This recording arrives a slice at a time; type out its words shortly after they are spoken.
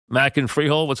Mac in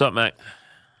Freehold. What's up, Mac?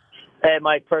 Hey,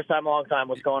 Mike. First time, long time.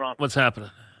 What's going on? What's happening?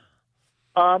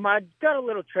 I got a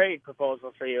little trade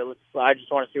proposal for you. I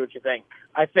just want to see what you think.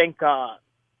 I think the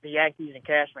Yankees and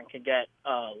Cashman can get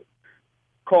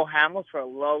Cole Hamels for a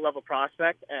low-level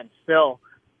prospect and still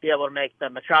be able to make the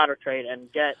Machado trade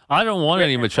and get... I don't want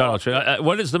any Machado trade.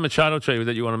 What is the Machado trade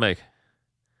that you want to make?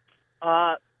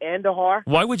 Andahar.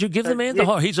 Why would you give him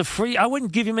Andahar? He's a free... I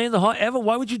wouldn't give him Andahar ever.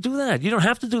 Why would you do that? You don't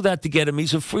have to do that to get him.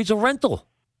 He's a rental.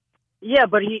 Yeah,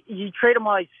 but you trade him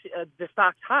while the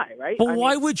stock's high, right? But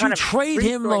why would you trade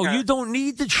him, though? You don't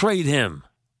need to trade him.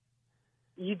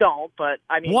 You don't, but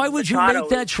I mean... Why would you make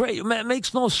that trade? It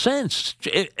makes no sense.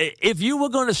 If you were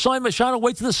going to sign Machado,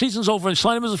 wait till the season's over and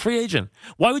sign him as a free agent.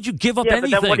 Why would you give up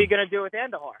anything? But then what are you going to do with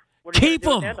Andahar? Keep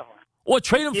him. Or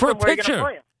trade him for a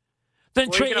pitcher. Then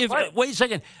wait a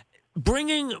second.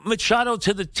 Bringing Machado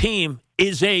to the team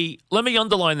is let me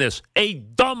underline this, a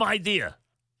dumb idea.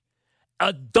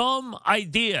 A dumb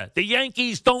idea. The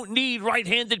Yankees don't need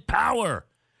right-handed power.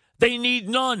 They need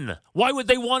none. Why would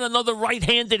they want another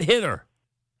right-handed hitter?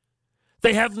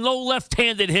 They have no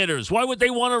left-handed hitters. Why would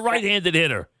they want a right-handed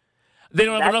hitter? They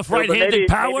don't have enough right-handed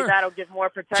power. Maybe that'll give more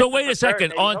protection. So wait a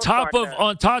second. On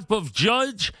top of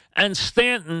Judge and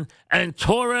Stanton and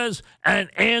Torres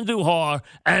and Andujar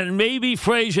and maybe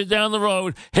Frazier down the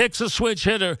road, Hicks a switch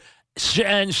hitter,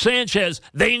 and Sanchez,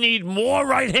 they need more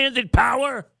right-handed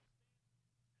power.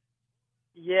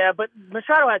 Yeah, but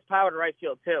Machado has power to right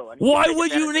field too. Why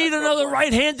would you need another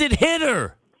right-handed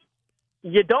hitter?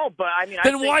 You don't, but I mean,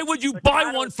 then why would you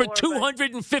buy one for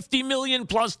 $250 million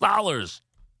plus?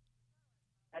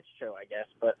 That's true, I guess,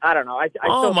 but I don't know.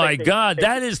 Oh, my God.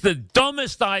 That is the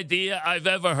dumbest idea I've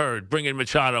ever heard, bringing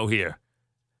Machado here.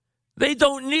 They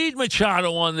don't need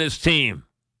Machado on this team.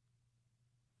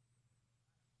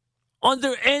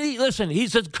 Listen,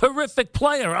 he's a terrific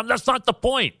player. That's not the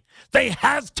point. They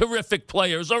have terrific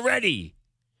players already.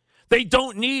 They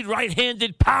don't need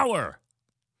right-handed power.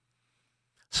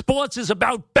 Sports is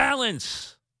about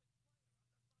balance.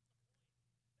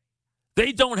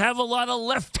 They don't have a lot of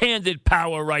left-handed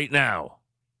power right now.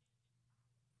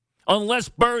 Unless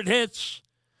Bird hits,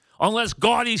 unless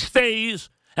Gaudy stays,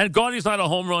 and Gaudy's not a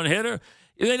home run hitter,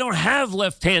 they don't have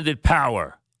left-handed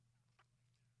power.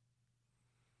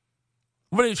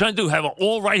 What are you trying to do, have an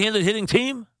all right-handed hitting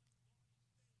team?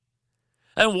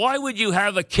 And why would you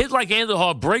have a kid like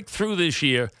Andujar break through this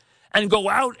year and go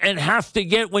out and have to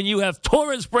get, when you have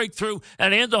Torres breakthrough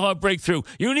and Andujar breakthrough,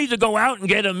 you need to go out and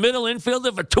get a middle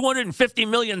infielder for $250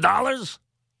 million? The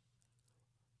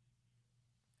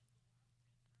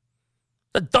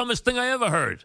dumbest thing I ever heard.